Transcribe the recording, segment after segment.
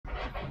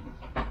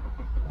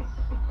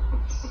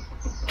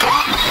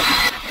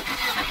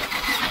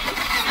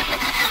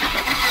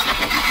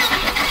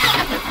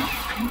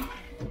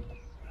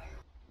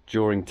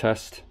during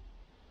test.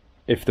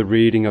 If the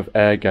reading of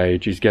air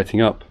gauge is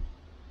getting up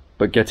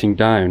but getting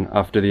down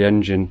after the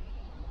engine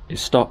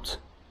is stopped,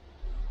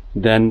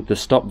 then the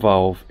stop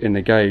valve in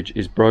the gauge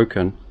is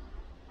broken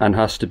and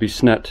has to be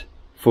snet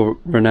for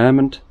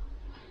renairment.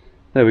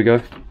 There we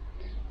go.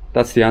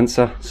 That's the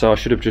answer. So I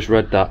should have just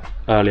read that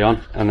early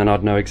on and then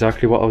I'd know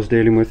exactly what I was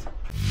dealing with.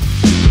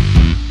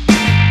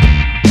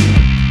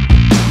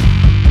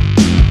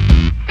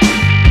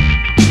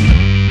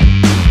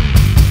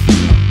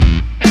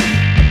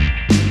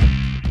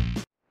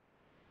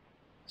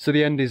 So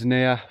the end is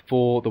near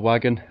for the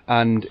wagon,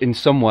 and in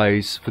some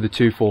ways for the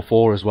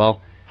 244 as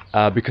well,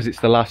 because it's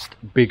the last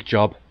big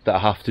job that I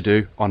have to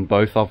do on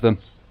both of them,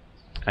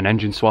 an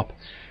engine swap.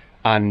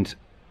 And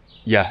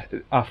yeah,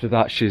 after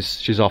that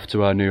she's off to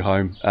her new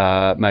home,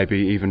 maybe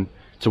even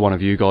to one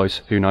of you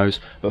guys, who knows.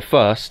 But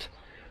first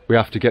we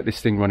have to get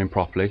this thing running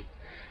properly,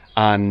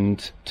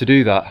 and to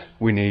do that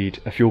we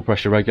need a fuel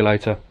pressure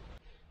regulator.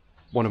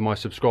 One of my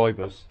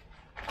subscribers,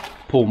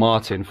 Paul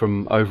Martin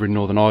from over in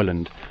Northern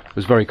Ireland,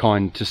 was very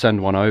kind to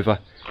send one over.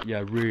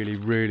 Yeah,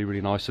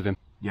 really nice of him.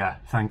 Yeah,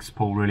 thanks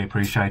Paul, really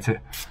appreciate it.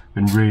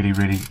 Been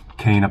really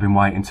keen. I've been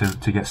waiting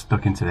to get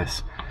stuck into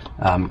this,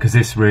 because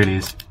this really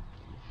is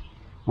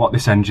what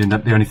this engine,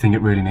 the only thing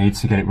it really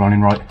needs to get it running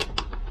right.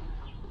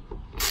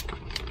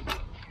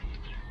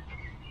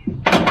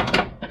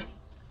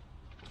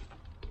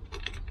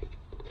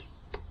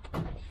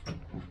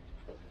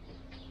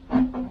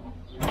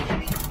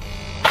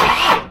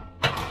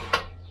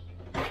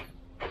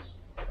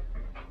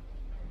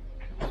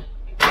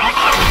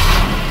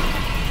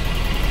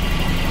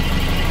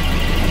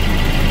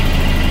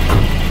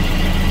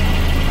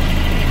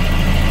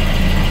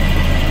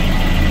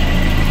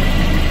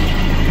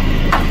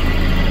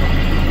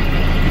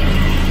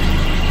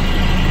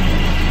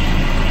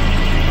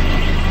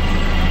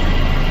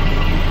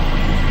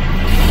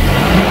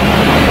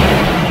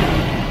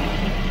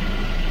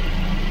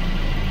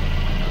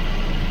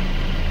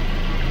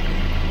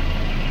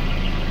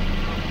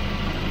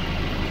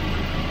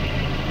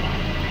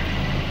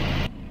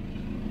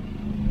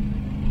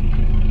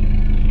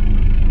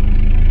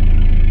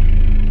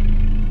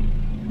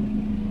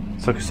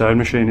 It's like a sewing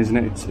machine, isn't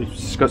it?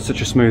 It's got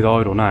such a smooth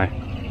idle now.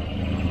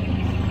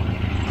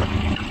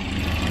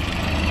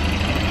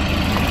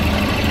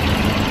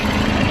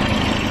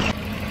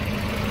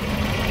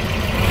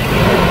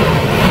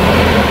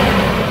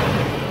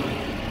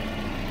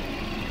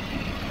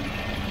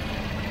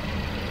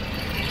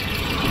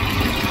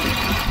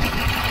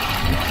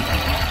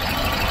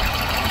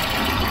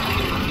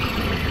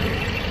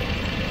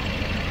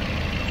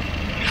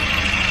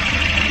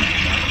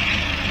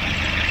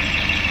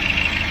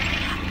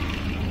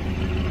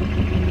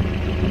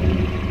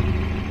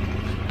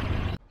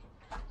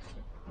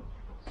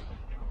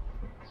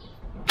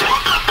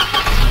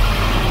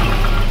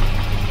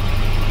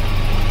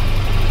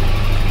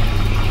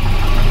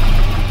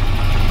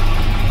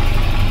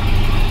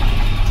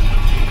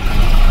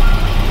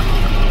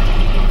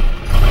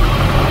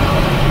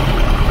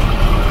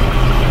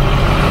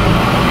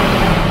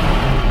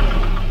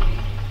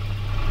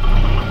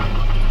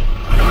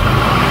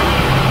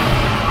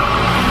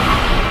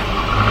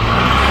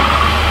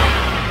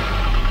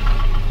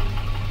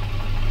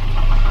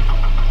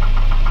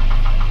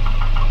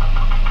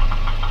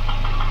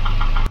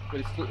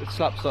 It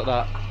slaps like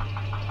that,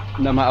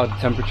 no matter the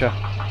temperature.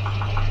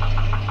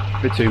 A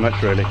bit too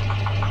much really.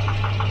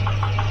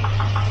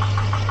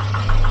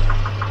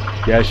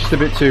 Yeah, it's just a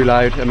bit too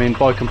loud. I mean,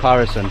 by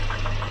comparison,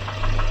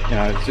 you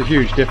know, it's a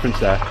huge difference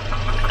there.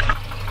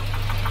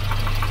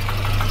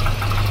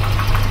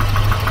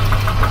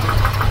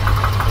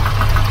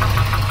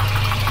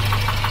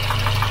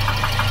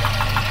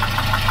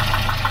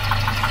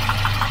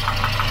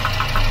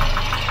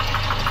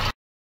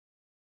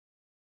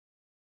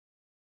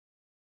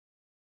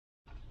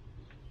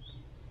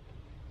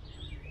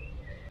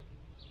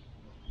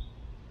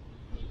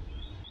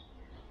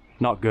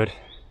 Not good.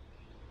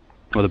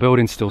 Well, the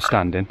building's still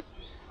standing.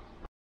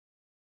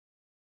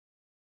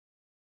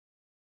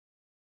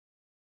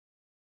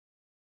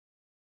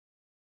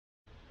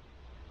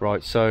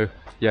 Right, so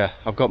yeah,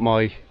 I've got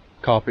my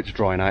carpets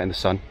drying out in the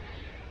sun.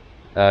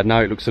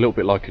 Now it looks a little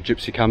bit like a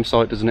gypsy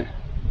campsite, doesn't it?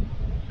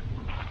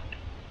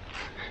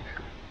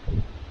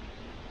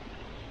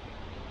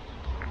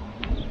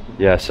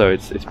 Yeah, so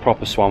it's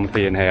proper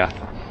swampy in here.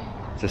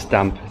 It's just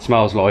damp. It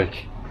smells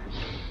like,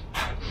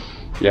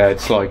 yeah,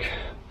 it's like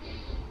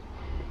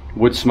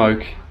wood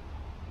smoke,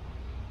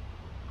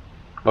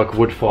 like a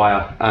wood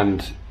fire,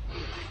 and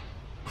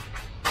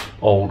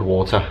old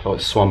water,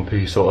 like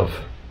swampy sort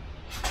of.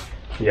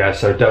 Yeah,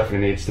 so it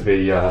definitely needs to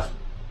be, I've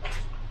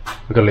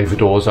got to leave the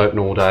doors open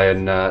all day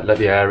and let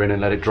the air in and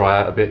let it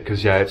dry out a bit,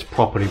 because yeah, it's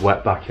properly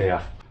wet back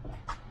here.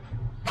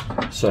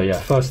 So yeah,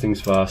 first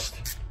things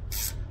first,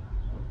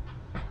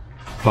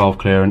 valve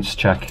clearance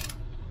check.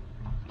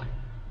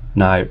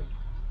 Now,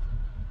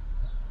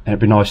 it'd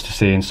be nice to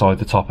see inside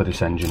the top of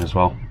this engine as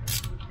well.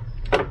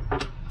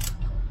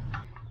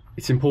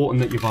 It's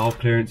important that your valve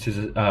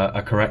clearances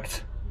are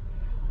correct.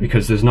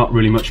 because there's not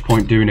really much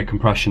point doing a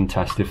compression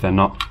test if they're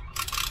not,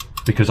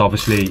 because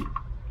obviously,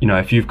 you know,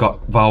 if you've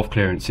got valve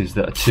clearances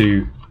that are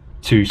too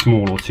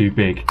small or too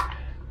big,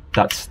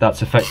 that's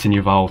affecting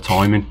your valve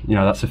timing, you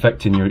know, that's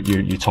affecting your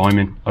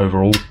timing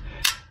overall.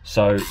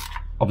 So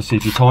obviously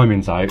if your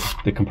timing's out,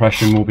 the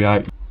compression will be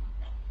out.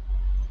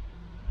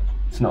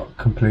 It's not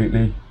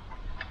completely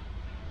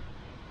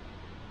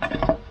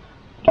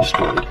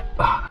destroyed.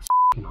 Ah, that's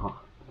f***ing hot.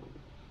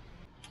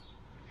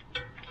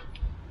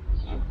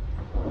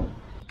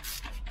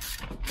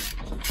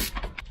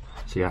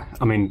 So yeah,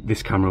 I mean,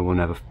 this camera will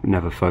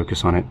never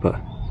focus on it, but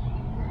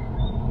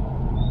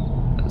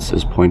that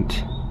says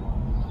point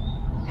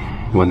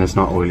when there's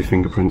not oily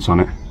fingerprints on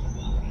it.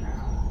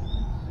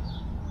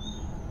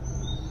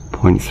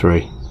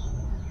 0.3.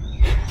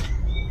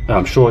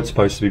 I'm sure it's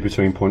supposed to be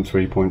between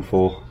 0.3,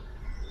 0.4,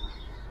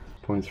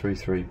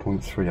 0.33,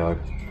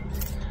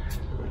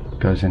 0.30.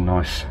 Goes in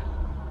nice.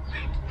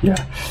 Yeah.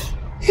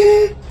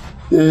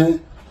 Yeah.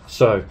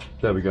 So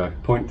there we go,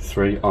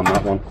 0.3 on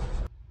that one.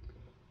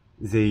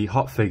 The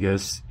hot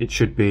figures, it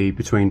should be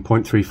between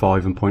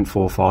 0.35 and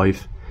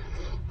 0.45.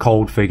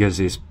 Cold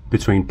figures is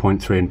between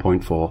 0.3 and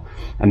 0.4.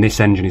 And this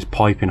engine is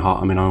piping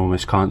hot. I mean, I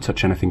almost can't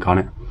touch anything on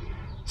it.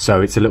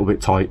 So it's a little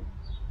bit tight.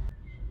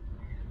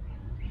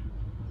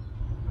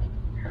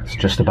 It's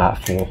just about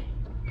 4.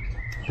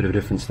 Bit of a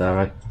difference there,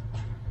 eh?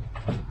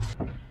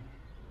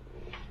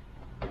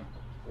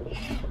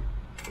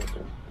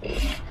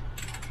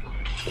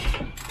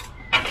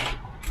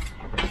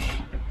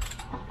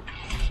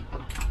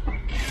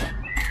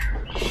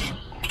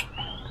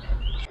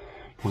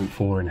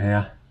 .4 in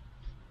here.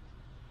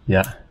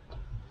 Yeah.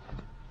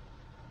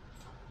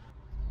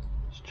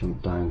 Let's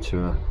jump down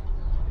to a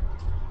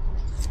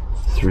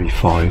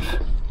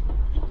 3.5.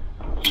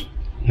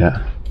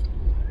 Yeah.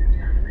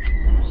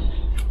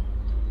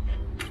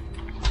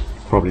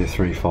 Probably a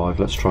 3.5.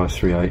 Let's try a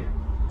 3.8.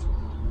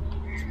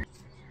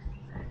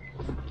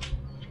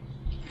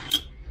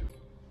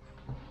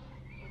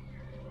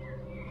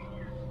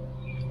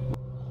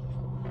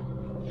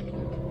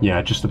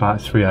 Yeah, just about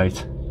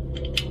 3.8.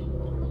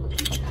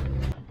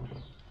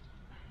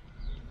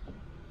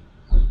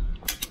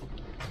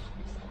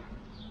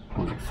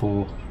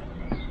 0.4.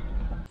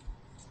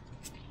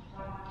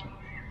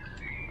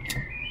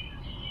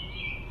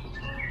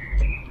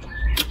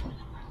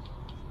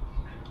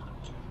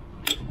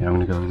 Yeah, I'm going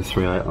to go with the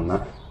 3.8 on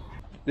that.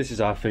 This is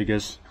our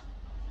figures.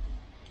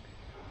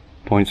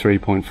 0.3,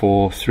 0.4,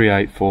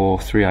 3.84,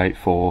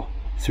 3.84,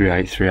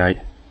 3.8,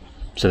 3.8.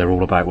 So they're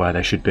all about where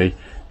they should be.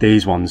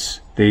 These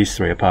ones, these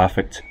three are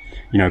perfect.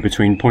 You know,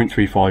 between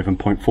 0.35 and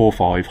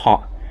 0.45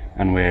 hot,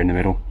 and we're in the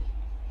middle.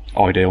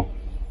 Ideal.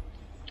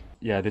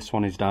 Yeah, this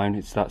one is down.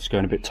 That's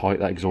going a bit tight,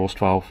 that exhaust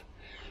valve.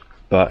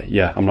 But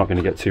yeah, I'm not going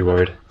to get too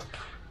worried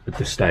at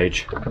this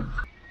stage.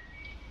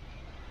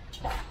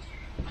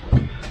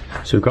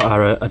 So we've got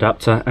our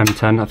adapter,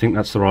 M10, I think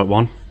that's the right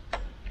one.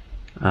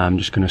 I'm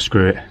just going to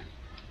screw it.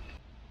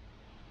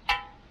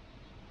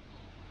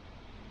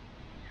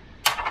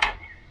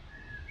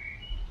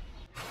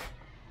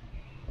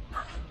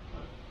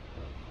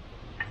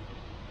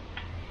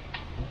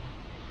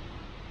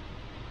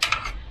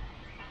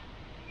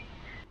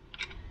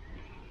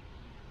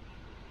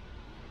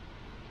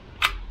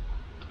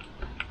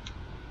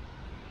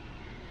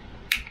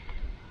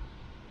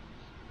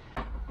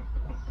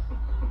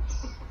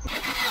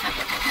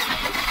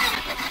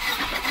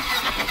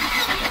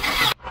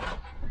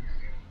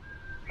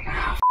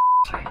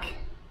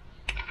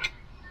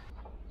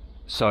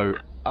 So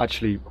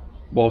actually,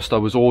 whilst I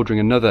was ordering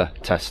another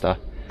tester,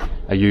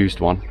 a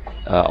used one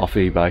off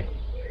eBay,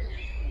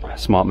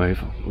 smart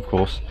move of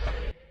course,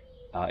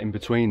 in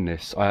between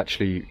this I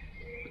actually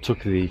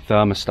took the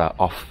thermostat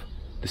off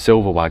the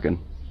silver wagon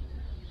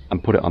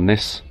and put it on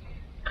this.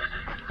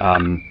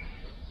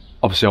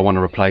 Obviously I want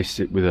to replace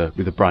it with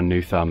a brand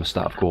new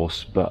thermostat of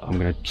course, but I'm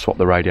going to swap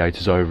the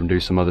radiators over and do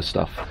some other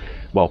stuff.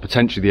 Well,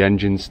 potentially the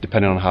engines,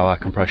 depending on how our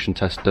compression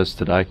test does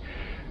today.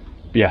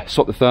 But yeah,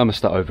 swap the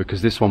thermostat over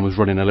because this one was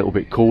running a little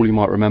bit cool, you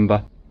might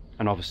remember,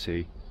 and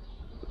obviously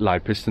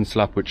loud piston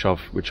slap, which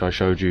I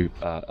showed you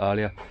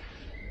earlier.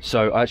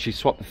 So I actually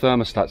swapped the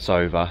thermostats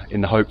over in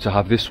the hope to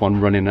have this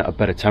one running at a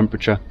better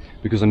temperature,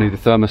 because I knew the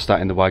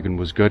thermostat in the wagon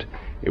was good.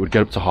 It would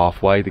get up to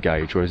halfway the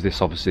gauge, whereas this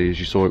obviously, as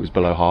you saw, it was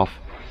below half.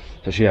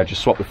 So yeah,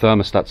 just swap the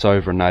thermostats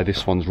over and now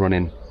this one's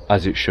running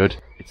as it should.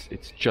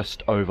 It's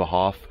just over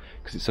half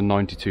because it's a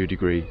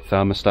 92-degree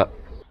thermostat,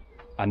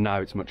 and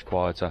now it's much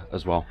quieter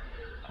as well.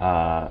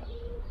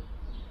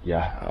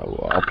 Yeah,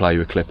 I'll play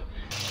you a clip.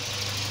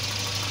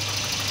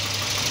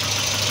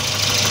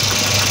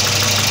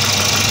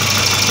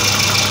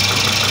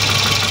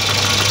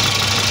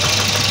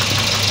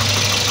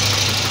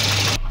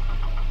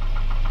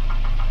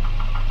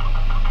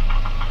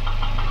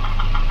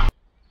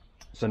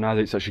 So now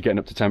that it's actually getting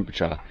up to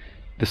temperature,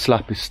 the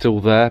slap is still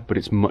there, but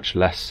it's much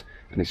less,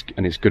 and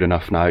it's good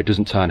enough now. It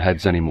doesn't turn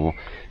heads anymore.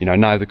 You know,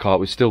 now the car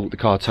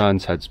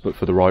turns heads, but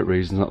for the right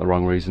reasons, not the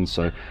wrong reasons.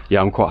 So yeah,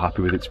 I'm quite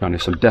happy with it, to be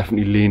honest. I'm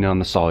definitely leaning on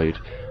the side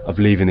of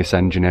leaving this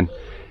engine in.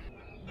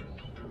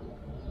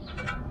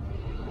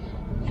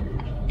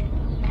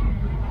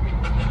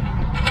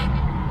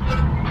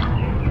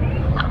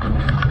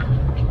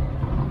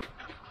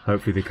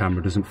 Hopefully the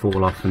camera doesn't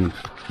fall off and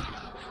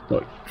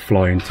like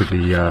fly into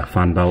the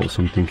fan belt or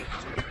something.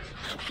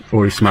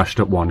 Already smashed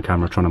up one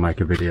camera trying to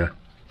make a video.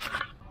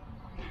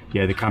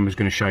 Yeah, the camera's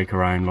going to shake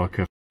around like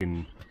a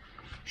fucking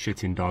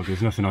shitting dog.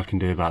 There's nothing I can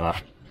do about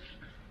that.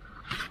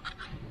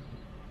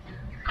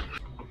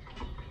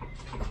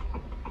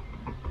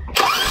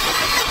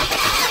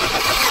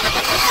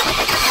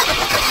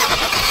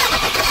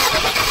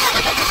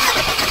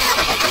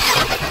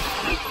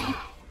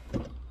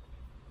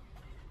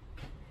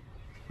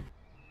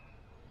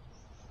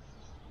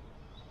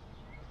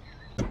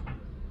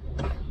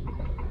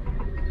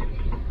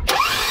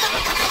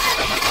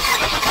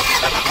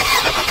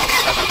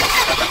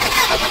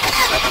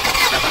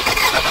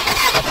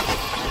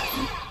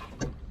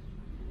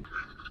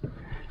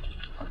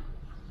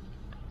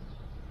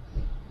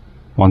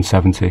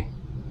 $170,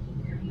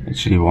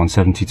 actually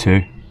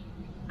 $172.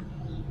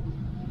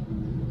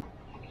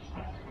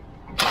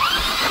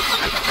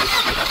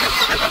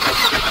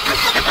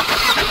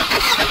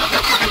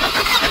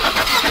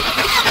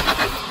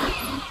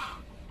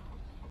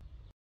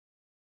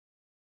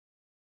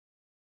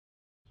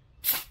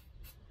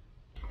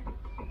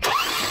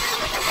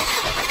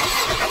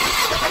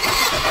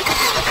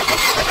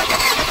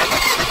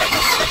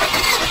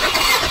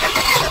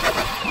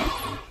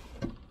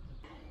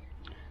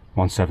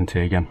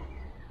 $170 again.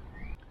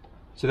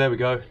 So there we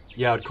go.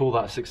 Yeah, I'd call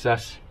that a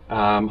success.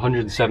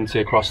 170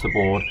 across the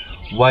board,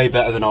 way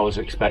better than I was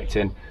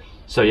expecting.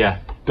 So yeah,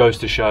 goes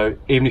to show,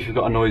 even if you've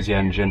got a noisy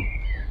engine,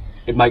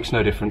 it makes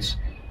no difference.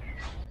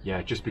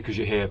 Yeah, just because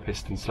you hear a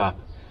piston slap,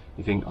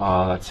 you think,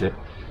 oh, that's it.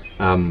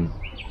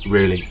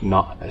 Really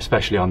not,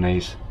 especially on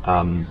these.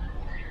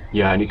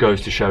 Yeah, and it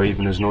goes to show,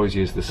 even as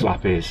noisy as the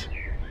slap is,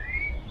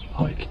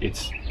 like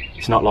it's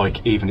not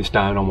like even it's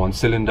down on one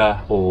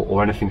cylinder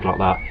or anything like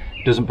that.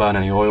 It doesn't burn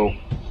any oil.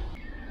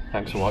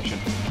 Thanks for watching.